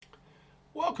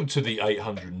Welcome to the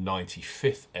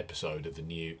 895th episode of the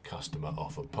New Customer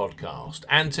Offer Podcast.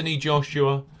 Anthony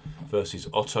Joshua versus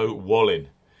Otto Wallin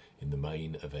in the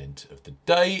main event of the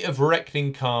Day of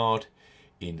Reckoning card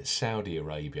in Saudi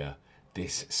Arabia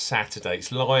this Saturday.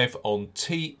 It's live on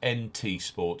TNT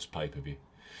Sports pay-per-view.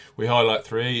 We highlight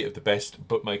three of the best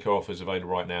bookmaker offers available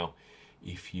right now.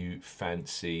 If you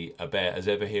fancy a bet, as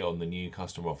ever here on the New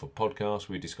Customer Offer Podcast,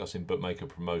 we're discussing bookmaker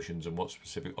promotions and what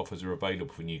specific offers are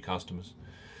available for new customers.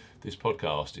 This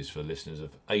podcast is for listeners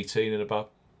of 18 and above.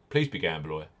 Please be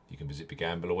gamble aware. You can visit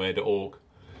begambleaware.org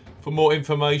for more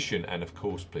information, and of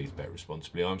course, please bet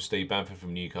responsibly. I'm Steve Bamford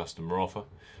from New Customer Offer,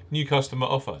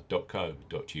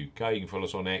 newcustomeroffer.co.uk. You can follow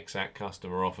us on X at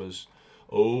Customer Offers.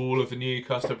 All of the new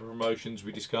customer promotions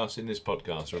we discuss in this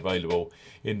podcast are available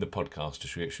in the podcast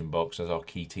description box as our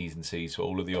key T's and C's for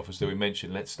all of the offers that we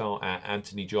mentioned. Let's start at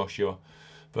Anthony Joshua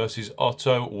versus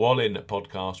Otto Wallin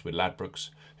podcast with Ladbrokes,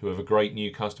 who have a great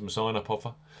new customer sign-up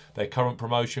offer. Their current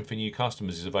promotion for new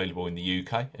customers is available in the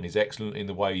UK and is excellent in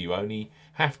the way you only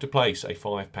have to place a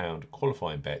 £5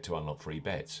 qualifying bet to unlock free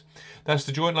bets. That's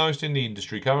the joint lowest in the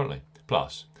industry currently.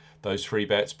 Plus, those free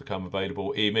bets become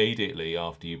available immediately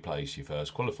after you place your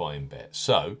first qualifying bet.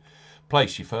 So,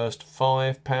 place your first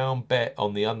 £5 bet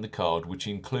on the undercard, which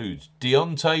includes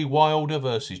Deontay Wilder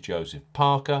versus Joseph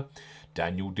Parker,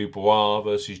 Daniel Dubois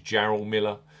versus Jarrell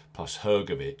Miller, plus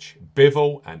Hrgovic,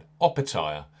 Bivol and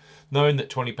Opetaya, knowing that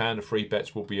 £20 of free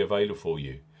bets will be available for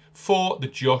you. For the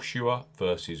Joshua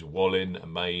versus Wallin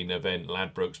main event,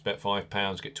 Ladbrokes, bet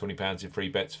 £5, get £20 in free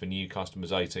bets for new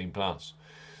customers 18+.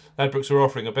 Ladbrokes are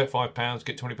offering a bet £5,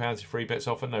 get £20 in free bets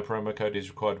offer. No promo code is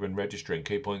required when registering.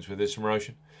 Key points for this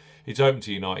promotion: it's open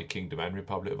to United Kingdom and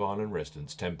Republic of Ireland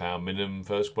residents. £10 minimum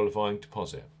first qualifying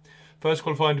deposit. First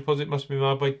qualifying deposit must be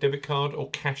made by debit card or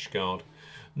cash card.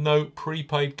 No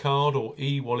prepaid card or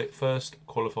e-wallet first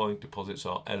qualifying deposits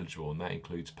are eligible, and that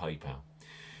includes PayPal.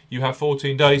 You have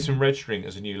 14 days from registering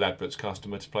as a new Ladbrokes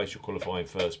customer to place your qualifying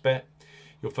first bet.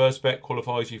 Your first bet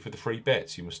qualifies you for the free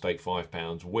bets. You must stake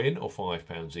 £5 win or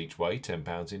 £5 each way,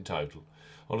 £10 in total,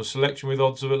 on a selection with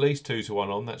odds of at least 2 to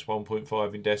 1 on, that's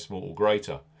 1.5 in decimal or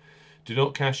greater. Do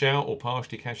not cash out or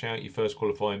partially cash out your first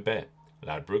qualifying bet.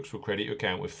 Ladbrokes will credit your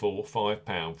account with 4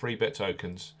 £5 free bet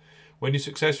tokens when you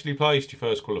successfully placed your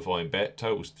first qualifying bet,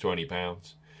 totals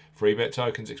 £20. Free bet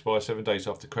tokens expire 7 days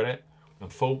after credit,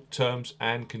 and full terms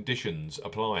and conditions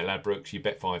apply. Ladbrokes, you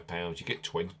bet £5, you get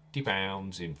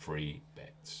 £20 in free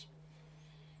bets.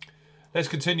 Let's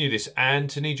continue this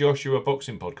Anthony Joshua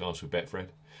boxing podcast with Betfred,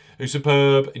 a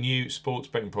superb new sports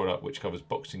betting product which covers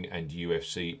boxing and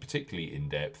UFC particularly in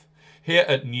depth. Here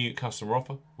at New Customer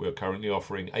Offer, we are currently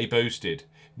offering a boosted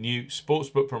new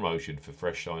sportsbook promotion for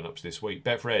fresh sign-ups this week.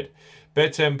 Betfred,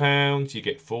 bet £10, you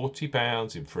get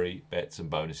 £40 in free bets and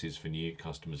bonuses for new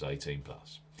customers 18+.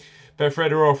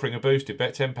 Betfred are offering a boosted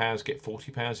bet £10, get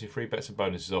 £40 in free bets and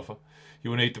bonuses offer. You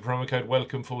will need the promo code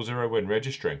WELCOME40 when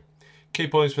registering. Key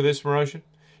points for this promotion: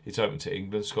 it's open to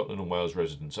England, Scotland and Wales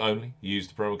residents only. Use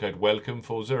the promo code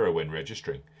WELCOME40 when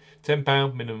registering.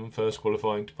 £10 minimum first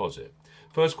qualifying deposit.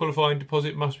 First qualifying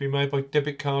deposit must be made by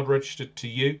debit card registered to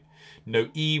you. No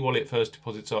e-wallet first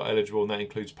deposits are eligible, and that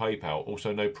includes PayPal.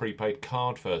 Also, no prepaid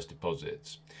card first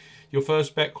deposits. Your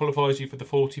first bet qualifies you for the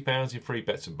 £40 in free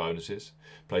bets and bonuses.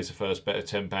 Place a first bet of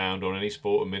 £10 on any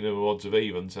sport and minimum odds of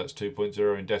evens, that's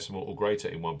 2.0 in decimal or greater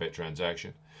in one bet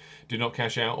transaction. Do not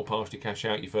cash out or partially cash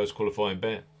out your first qualifying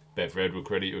bet. Betfred will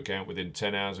credit your account within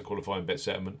 10 hours of qualifying bet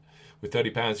settlement with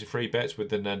 £30 in free bets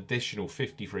with an additional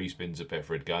 50 free spins at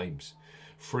Betfred games.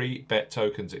 Free bet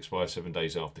tokens expire 7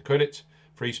 days after credit.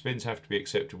 Free spins have to be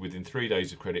accepted within 3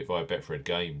 days of credit via Betfred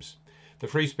games. The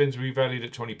free spins will be valued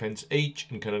at 20p each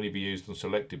and can only be used on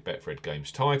selected Betfred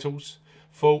games titles.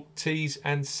 Full T's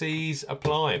and C's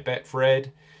apply.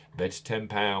 Betfred, bet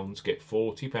 £10, get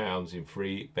 £40 in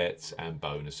free bets and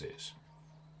bonuses.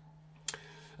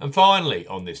 And finally,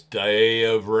 on this Day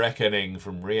of Reckoning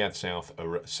from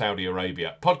Riyadh, Saudi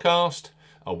Arabia podcast,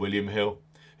 are William Hill,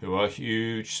 who are a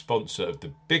huge sponsor of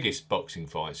the biggest boxing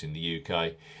fights in the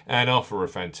UK and offer a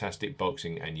fantastic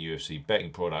boxing and UFC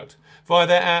betting product via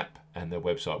their app and their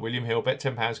website. William Hill, bet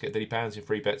 £10, get £30 in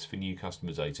free bets for new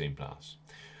customers 18+.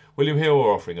 William Hill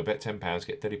are offering a bet £10,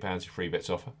 get £30 in free bets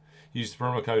offer. Use the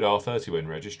promo code R30 when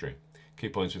registering. Key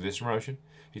points with this promotion: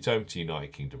 it's open to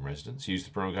United Kingdom residents. Use the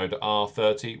promo code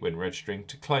R30 when registering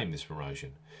to claim this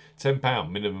promotion. £10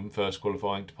 minimum first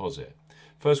qualifying deposit.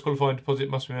 First qualifying deposit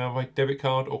must be made by debit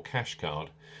card or cash card.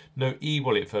 No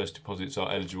e-wallet first deposits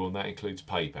are eligible, and that includes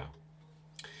PayPal.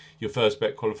 Your first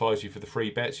bet qualifies you for the free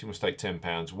bets. You must stake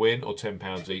 £10 win or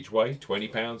 £10 each way,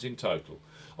 £20 in total,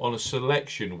 on a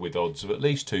selection with odds of at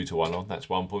least 2 to 1 on, that's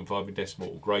 1.5 in decimal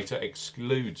or greater,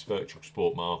 excludes virtual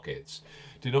sport markets.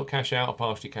 Do not cash out or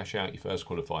partially cash out your first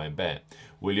qualifying bet.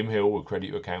 William Hill will credit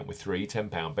your account with three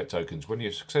 £10 bet tokens when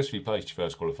you've successfully placed your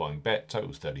first qualifying bet,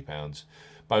 totals £30.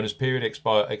 Bonus period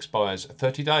expires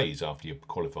 30 days after your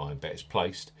qualifying bet is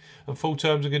placed, and full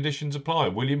terms and conditions apply.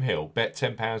 William Hill, bet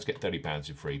 £10, get £30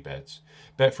 in free bets.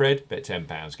 Betfred, bet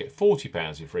 £10, get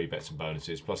 £40 in free bets and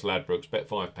bonuses, plus Ladbrokes, bet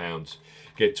 £5,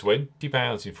 get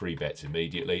 £20 in free bets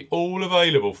immediately. All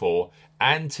available for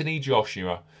Anthony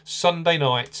Joshua, Saturday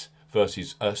night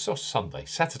versus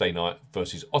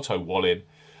Otto Wallin.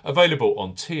 Available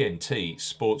on TNT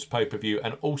Sports Pay-Per-View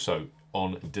and also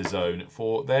on DAZN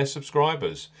for their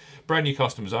subscribers. Brand new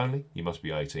customers only. You must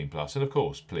be 18 plus, and of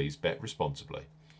course, please bet responsibly.